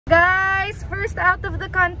first out of the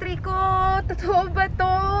country ko. Totoo ba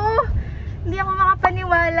to? Hindi ako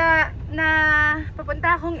makapaniwala na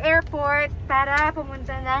papunta akong airport para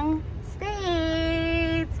pumunta ng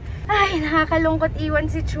States. Ay, nakakalungkot iwan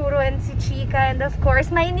si Churro and si Chica. And of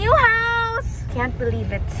course, my new house! Can't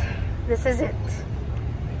believe it. This is it.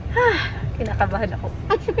 Kinakabahan ako.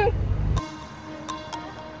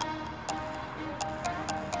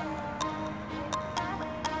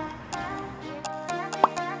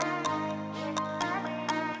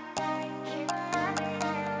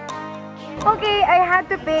 Okay, I had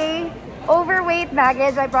to pay overweight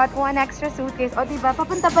baggage. I brought one extra suitcase. O, diba?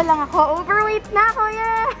 Papunta pa lang ako. Overweight na ako,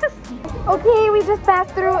 yes! Okay, we just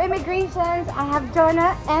passed through immigrations. I have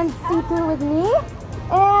Jonah and C2 with me.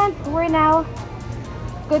 And we're now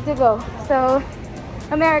good to go. So,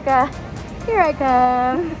 America, here I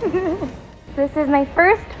come. This is my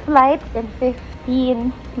first flight in 15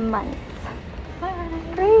 months.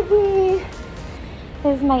 Crazy!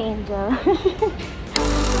 This is my angel.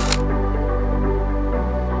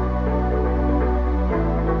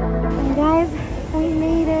 Guys, we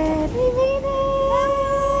made it! We made it!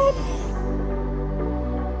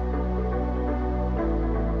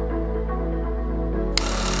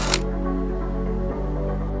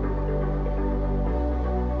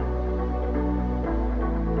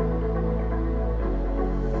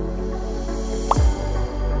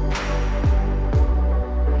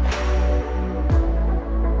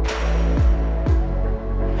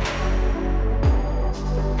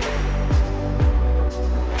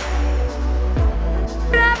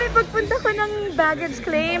 Pagpunta ko ng baggage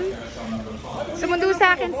claim, sumundo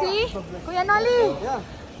sa akin si Kuya Nolly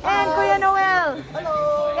and Kuya Noel. Hello!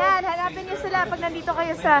 Yan, hanapin niyo sila pag nandito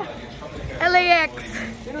kayo sa LAX.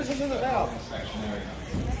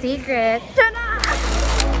 Secret. Tana!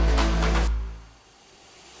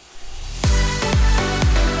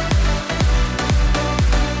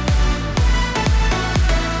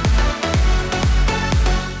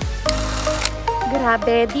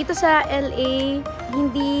 Grabe, dito sa LA,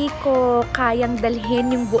 hindi ko kayang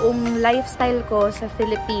dalhin yung buong lifestyle ko sa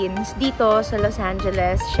Philippines. Dito sa Los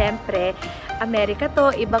Angeles, syempre, Amerika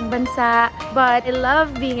to, ibang bansa. But I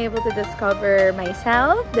love being able to discover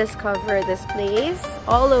myself, discover this place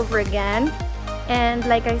all over again. And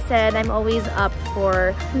like I said, I'm always up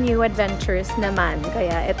for new adventures naman.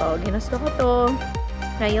 Kaya ito, ginusto ko to.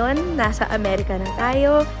 Ngayon, nasa Amerika na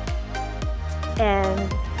tayo. And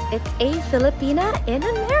it's a Filipina in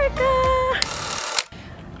America!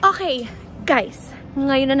 Okay, guys,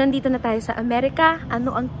 ngayon na nandito na tayo sa Amerika.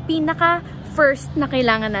 Ano ang pinaka first na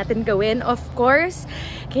kailangan natin gawin? Of course,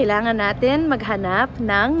 kailangan natin maghanap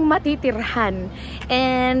ng matitirhan.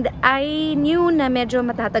 And I knew na medyo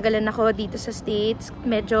matatagalan ako dito sa States.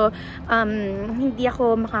 Medyo hindi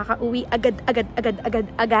ako makakauwi agad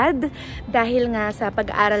dahil nga sa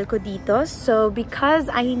pag-aaral ko dito. So because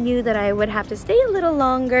I knew that I would have to stay a little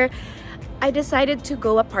longer, I decided to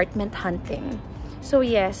go apartment hunting. So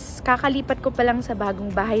yes, kakalipat ko pa lang sa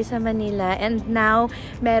bagong bahay sa Manila and now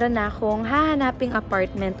meron na akong hahanaping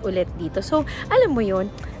apartment ulit dito. So alam mo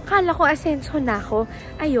yun, kala ko asenso na ako.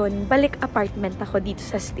 Ayun, balik apartment ako dito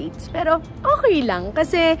sa States. Pero okay lang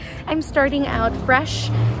kasi I'm starting out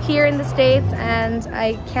fresh here in the States and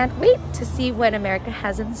I can't wait to see what America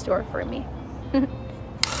has in store for me.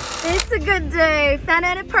 It's a good day. Found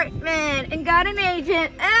an apartment and got an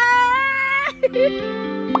agent. Ah!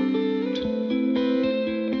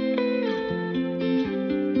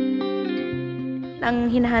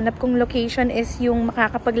 Ang hinahanap kong location is yung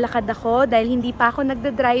makakapaglakad ako dahil hindi pa ako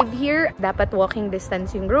nagda-drive here. Dapat walking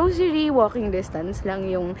distance yung grocery, walking distance lang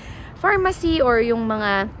yung pharmacy or yung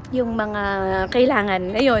mga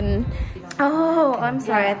kailangan. Ayun. Oh, I'm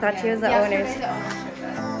sorry. I thought she was the owner.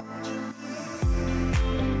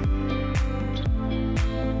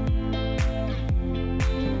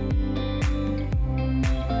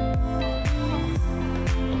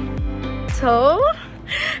 So,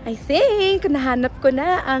 I think nahanap ko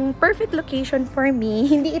na ang perfect location for me.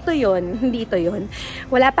 Hindi ito yon, hindi ito yon.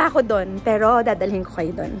 Wala pa ako doon, pero dadalhin ko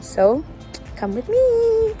kayo doon. So, come with me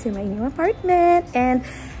to my new apartment. And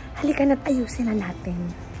halika na't ayusin na natin.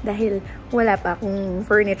 Dahil wala pa akong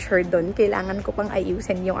furniture doon. Kailangan ko pang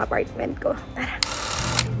ayusin yung apartment ko. Tara!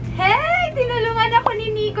 Hey! Tinulungan ako ni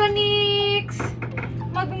Nico Nix!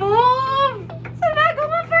 Mag-move! Sa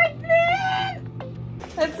bagong apartment!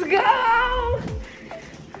 Let's go!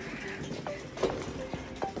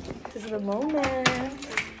 This is the moment.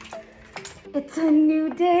 It's a new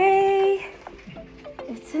day.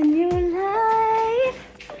 It's a new life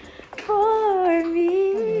for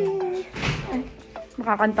me. Ay,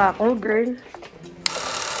 makakanta ako, girl.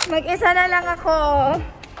 Mag-isa na lang ako.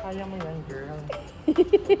 Kaya mo yan, girl.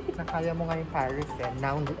 Nakaya mo nga yung Paris eh.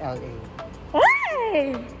 Now LA.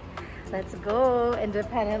 Hey! Let's go!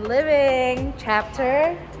 Independent Living,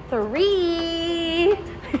 Chapter 3!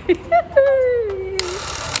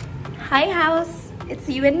 Hi, house!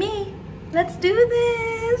 It's you and me. Let's do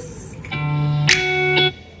this!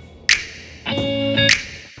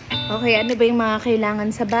 Okay, ano ba yung mga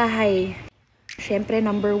kailangan sa bahay? Siyempre,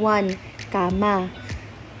 number 1, kama.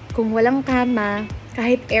 Kung walang kama,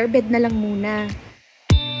 kahit airbed na lang muna.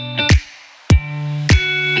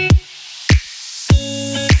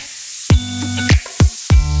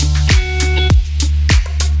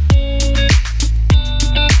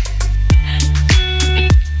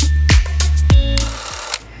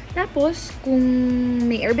 Tapos, kung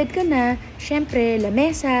may airbed ka na, syempre,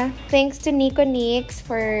 lamesa. Thanks to Nico Nix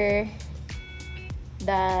for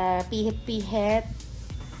the pihit-pihit.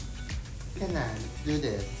 Come on, do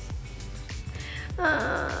this.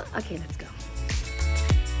 Okay, let's go.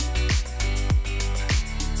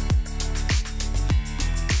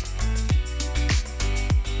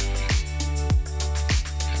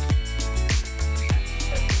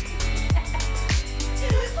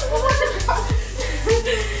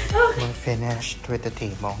 We're finished with the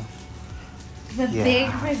table. The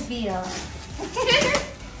big reveal.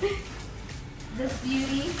 This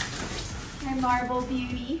beauty, my marble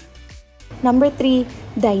beauty. Number 3,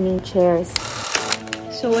 dining chairs.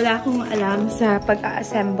 So, wala akong alam sa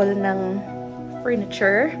pag-a-assemble ng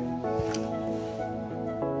furniture.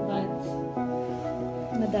 But,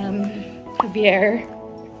 Madam Javier,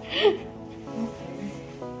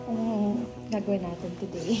 gagawin natin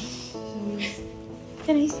today.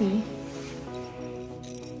 Can I see?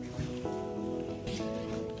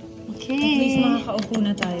 Okay. At least makakaupo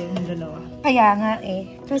na tayo ng dalawa. Kaya nga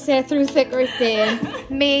eh. Kasi through thick or thin,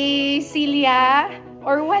 may silya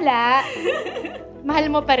or wala, mahal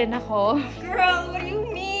mo pa rin ako. Girl, what do you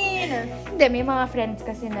mean? Hindi, may mga friends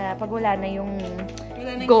kasi na pag wala na yung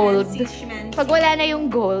gold. Pag wala na yung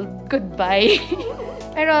gold, goodbye.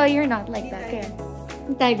 Pero you're not like that. Kaya,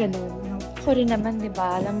 hindi tayo ganun. Ako rin naman, di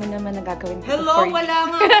ba? Alam mo naman na gagawin ko. Hello, wala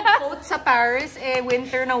nga akong coat sa Paris. Eh,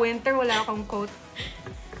 winter na winter, wala akong coat.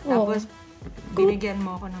 Tapos, binigyan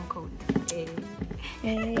mo ako ng coat.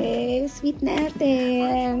 Sweet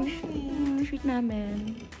natin. Sweet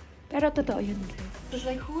namin. Pero totoo yun, guys. It's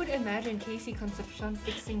like, who would imagine Casey Concepcion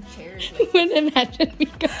fixing chairs? Who would imagine me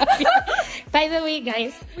guys? By the way,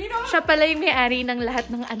 guys, siya pala yung may-ari ng lahat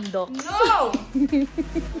ng undocs. No!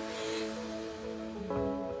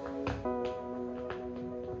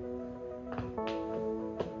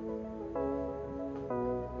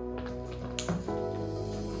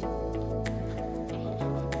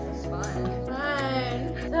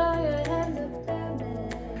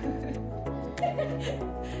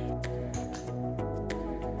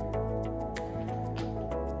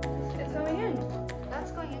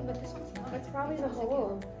 Probably the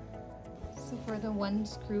hole. So for the one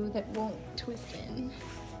screw that won't twist in.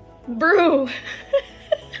 Brew!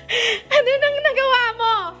 Ano nang nagawa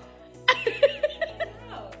mo?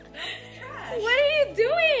 What are you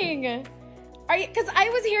doing? Are you? Because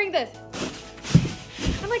I was hearing this.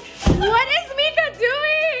 I'm like, what is Mika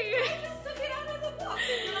doing? I just took it out of the box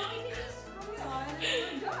and now we can just screw it on and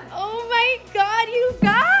we're done. Oh my god, you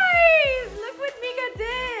guys! Look what Mika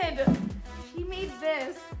did! She made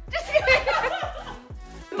this. Just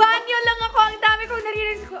banyo lang ako. Ang dami kong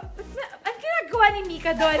narinig ko. Ang ginagawa ni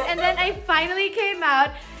Mika doon? And then I finally came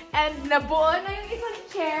out and nabuo na yung isang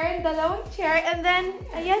chair, dalawang chair, and then,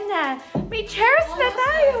 ayan na. May chairs na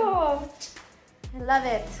tayo. I love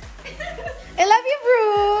it. I love you, bro.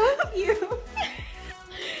 I love you.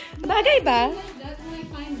 Bagay ba?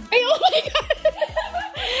 Ay, oh my God.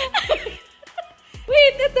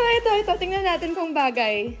 Wait, ito. Tingnan natin kung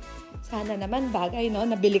bagay. Sana naman bagay, no?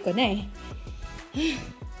 Nabili ko na eh.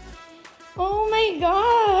 Oh my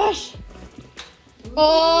gosh!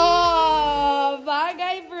 Oh!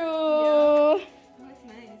 Bagay, bro! Yeah. That's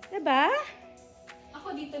nice. Diba?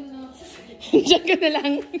 Ako dito na. Diyan ka na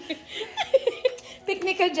lang.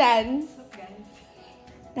 Picnic ka dyan.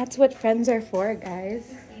 That's what friends are for,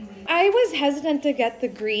 guys. I was hesitant to get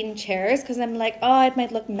the green chairs because I'm like, oh, it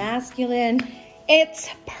might look masculine.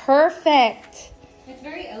 It's perfect. It's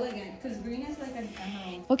very elegant because green is like a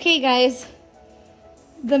Okay, guys.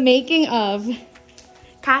 The making of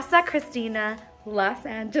Casa Kristina, Los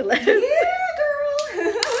Angeles. Yeah, girl!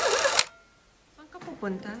 Saan ka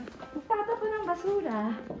pupunta? Magtatapo ng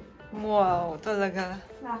basura. Wow, talaga.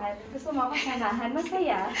 Bakit? Gusto mo ako samahan?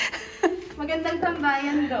 Masaya. Magandang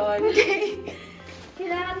tambayan doon.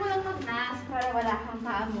 Kailangan mo lang mag-mask para wala kang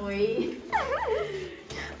maamoy.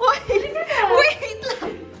 Wait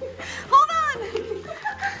lang!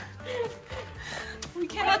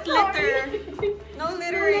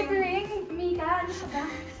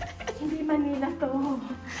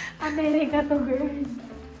 kaya to, girl.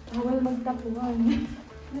 Bawal magtapuan.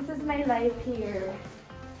 This is my life here.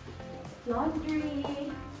 Laundry.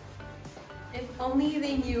 If only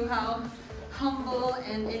they knew how humble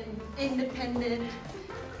and independent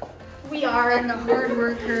We are. and a hard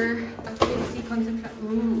worker a Casey Concepcion.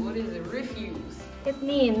 Ooh, what is it? Refuse. It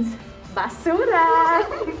means basura.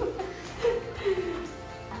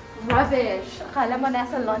 Rubbish. Akala mo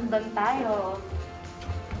nasa London tayo.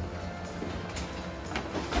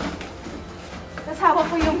 Tapos hawak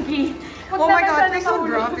ko yung key. Oh my god, please don't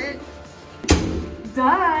drop it.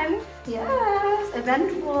 Done! Yes!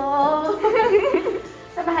 Eventful!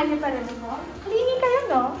 Samahan niyo pa rin ako. Cleany kayo,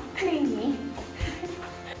 no? Cleany.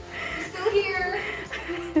 Still here.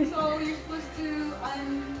 So you're supposed to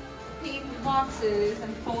untape the boxes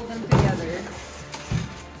and fold them together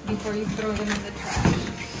before you throw them in the trash.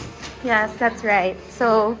 Yes, that's right.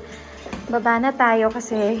 So, baba na tayo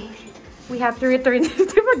kasi we have to return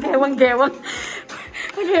to mag-gewang-gewang.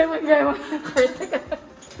 Mag-gewang-gewang.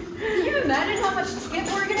 Can you imagine how much tip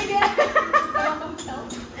we're gonna get?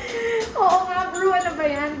 Oo nga, bro. Ano ba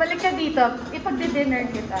yan? Balik ka dito. Ipagdi-dinner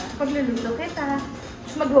kita. Pagluluto kita.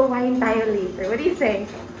 Tapos mag-wine tayo later. What do you think?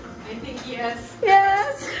 I think yes.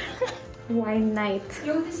 Yes! Wine night.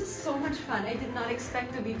 Yo, this is so much fun. I did not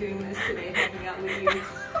expect to be doing this today, hanging out with you.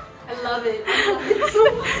 I love it. I love it so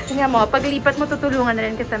much. Tingnan mo, paglipat mo, tutulungan na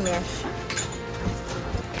rin kita, Mesh.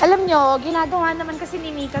 Alam nyo, ginagawa naman kasi ni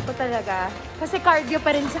Mika to talaga. Kasi cardio pa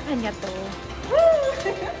rin sa kanya to.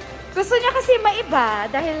 Gusto niya kasi maiba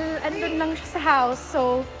dahil andun lang siya sa house.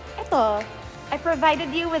 So, eto, I provided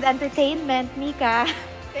you with entertainment, Mika.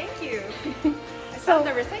 Thank you. I So, found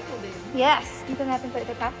the recycle bin. yes, dito natin to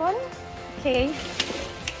itatapon. Okay.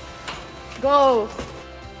 Go!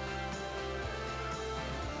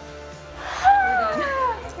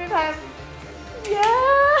 We're done.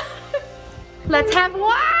 Yeah! Let's have wine! Let's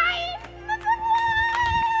have wine!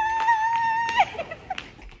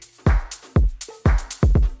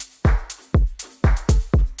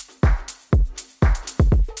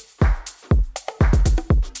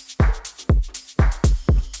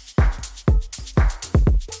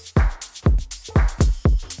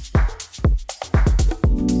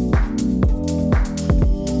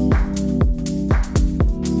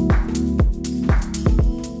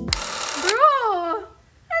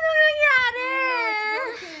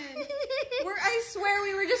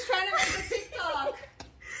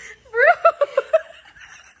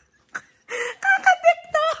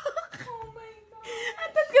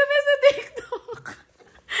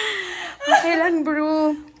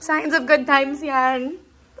 Signs of good times yan.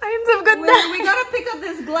 Signs of good times. We gotta pick up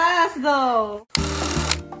this glass though.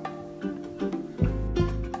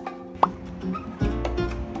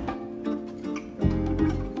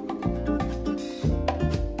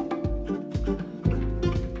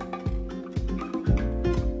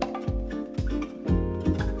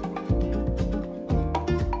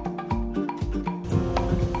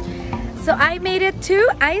 So I made it to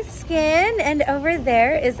Ice Skin, and over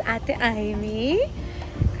there is Ate Amy.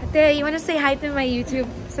 Ate, you want to say hi to my YouTube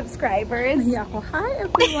subscribers? Yeah, hi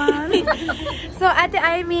everyone. So Ate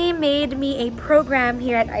Amy made me a program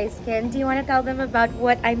here at Ice Skin. Do you want to tell them about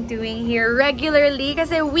what I'm doing here regularly?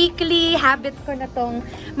 Kasi weekly habit ko na tong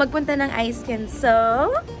magpunta ng Ice Skin.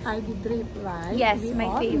 So, IV drip, right? yes, We my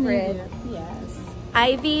all favorite. need it. Yes.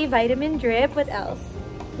 IV vitamin drip. What else?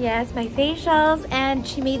 Yes, my facials, and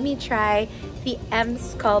she made me try the M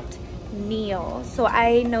Sculpt Neo. So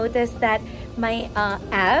I noticed that my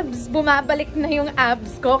abs, bumabalik na yung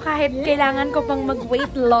abs ko kahit kailangan ko pang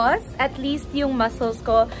mag-weight loss. At least yung muscles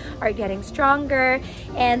ko are getting stronger,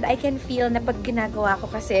 and I can feel na pag ginagawa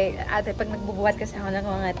ko kasi, ate, pag nagbubuhat kasi ako ng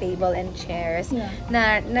mga table and chairs,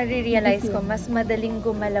 na nare-realize ko mas madaling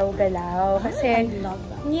gumalaw-galaw. Kasi, I love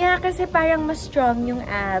that. yeah, kasi parang mas strong yung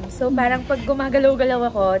abs. So parang pag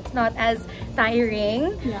gumagalaw-galaw ako, it's not as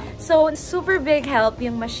tiring. Yeah. So super big help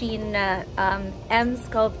yung machine na M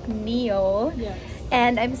Sculpt Neo. Yes.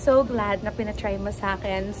 And I'm so glad na pinatry mo sa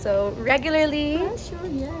akin. So regularly, Sure,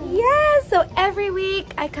 yes. yeah, so every week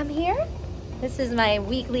I come here. This is my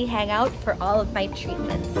weekly hangout for all of my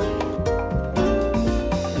treatments.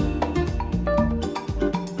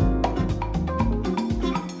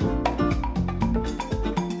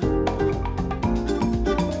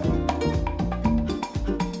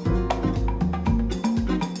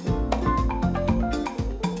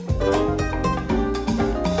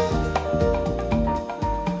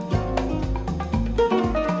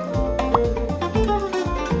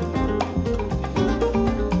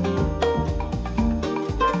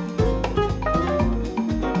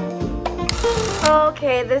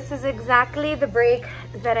 Okay, this is exactly the break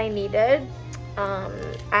that I needed.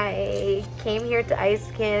 I came here to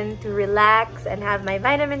iSkin to relax and have my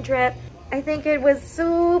vitamin drip. I think it was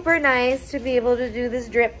super nice to be able to do this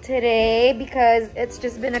drip today because it's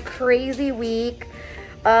just been a crazy week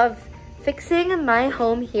of fixing my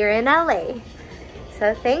home here in LA.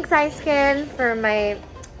 So thanks iSkin for my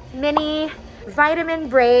mini vitamin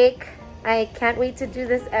break. I can't wait to do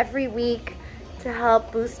this every week to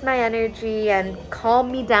help boost my energy and calm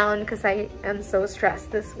me down because I am so stressed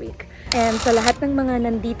this week. And sa lahat ng mga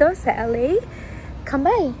nandito sa LA, come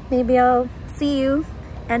by. Maybe I'll see you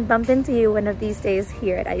and bump into you one of these days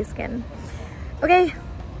here at iSkin. Okay,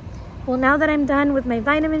 well now that I'm done with my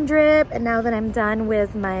vitamin drip and now that I'm done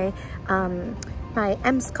with my my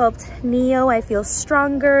M-Sculpt Neo, I feel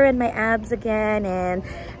stronger in my abs again and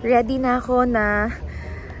ready na ako na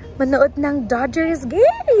manood ng Dodgers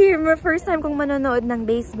game. First time kong manonood ng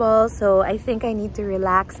baseball, so I think I need to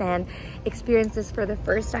relax and experience this for the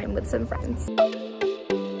first time with some friends.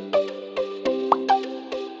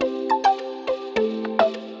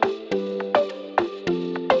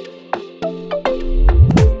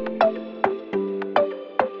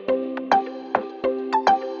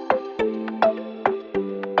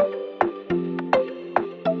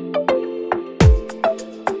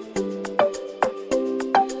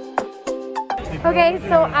 Okay,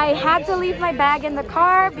 so I had to leave my bag in the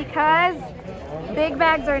car because big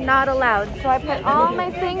bags are not allowed. So I put all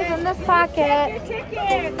my things in this pocket.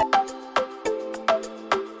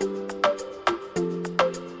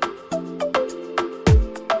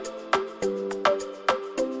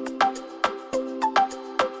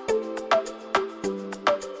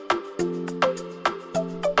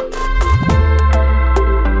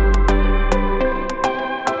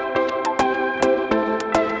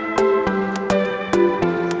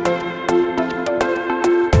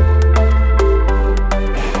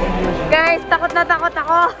 Takot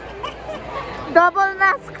ako. Double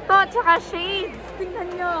mask to, tsaka shades. Tingnan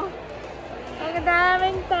nyo. Ang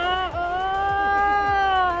daming tao.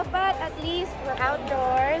 But at least we're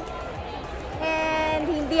outdoors. And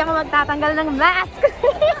hindi ako magtatanggal ng mask.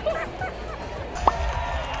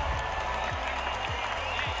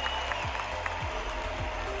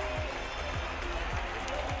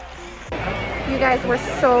 You guys were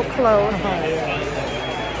so close.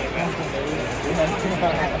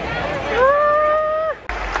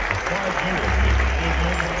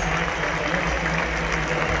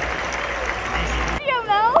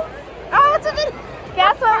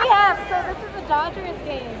 Guess what we have? So this is a Dodgers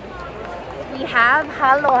game. We have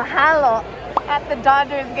halo at the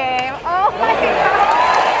Dodgers game. Oh my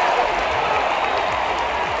god!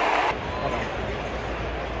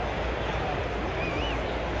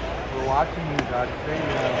 We're watching you,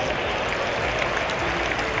 Dodgers.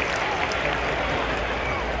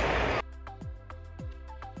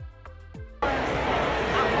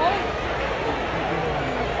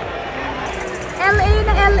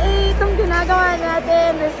 LA itong ginagawa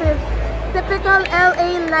natin. This is typical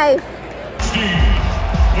LA life.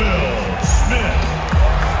 Will Smith.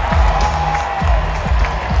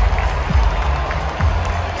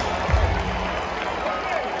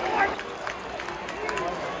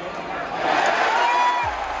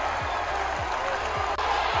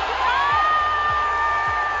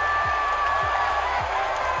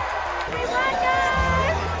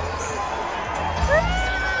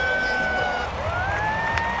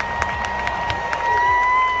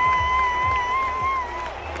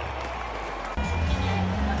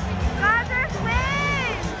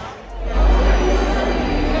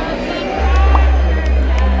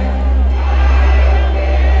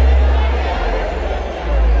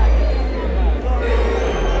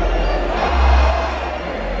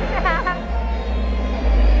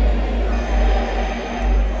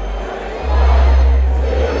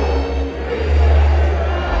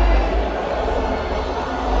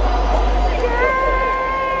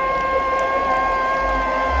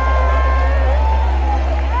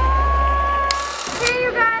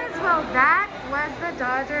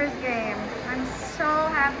 Dodgers game. I'm so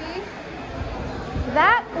happy.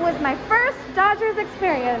 That was my first Dodgers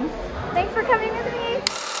experience. Thanks for coming with me.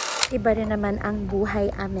 Iba rin naman ang Buhay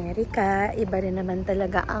Amerika. Iba rin naman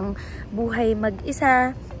talaga ang buhay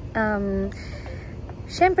mag-isa.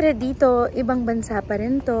 Syempre dito, ibang bansa pa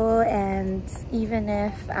rin to. And even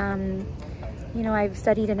if, you know, I've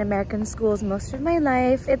studied in American schools most of my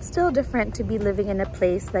life, it's still different to be living in a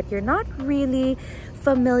place that you're not really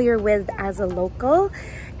familiar with as a local.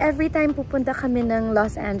 Every time pupunta kami ng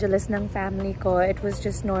Los Angeles ng family ko, it was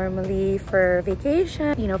just normally for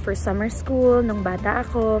vacation, you know, for summer school. Nung bata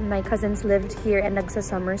ako, my cousins lived here and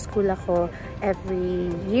nagsa-summer school ako every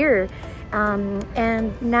year. And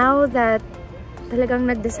now that talagang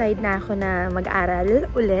nag-decide na ako na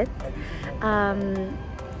mag-aral ulit.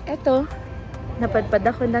 Eto, napadpad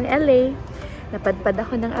ako ng LA, napadpad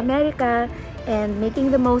ako ng Amerika, and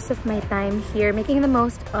making the most of my time here, making the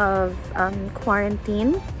most of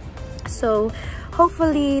quarantine. So,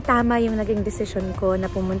 hopefully, tama yung naging decision ko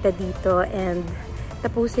na pumunta dito and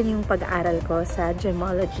tapusin yung pag-aaral ko sa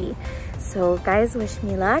gemology. So, guys, wish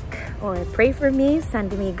me luck or pray for me,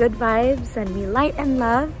 send me good vibes, send me light and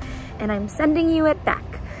love, and I'm sending you it back.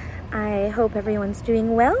 I hope everyone's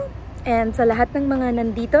doing well. And sa lahat ng mga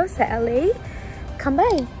nandito sa LA, come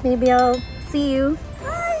by. Maybe I'll see you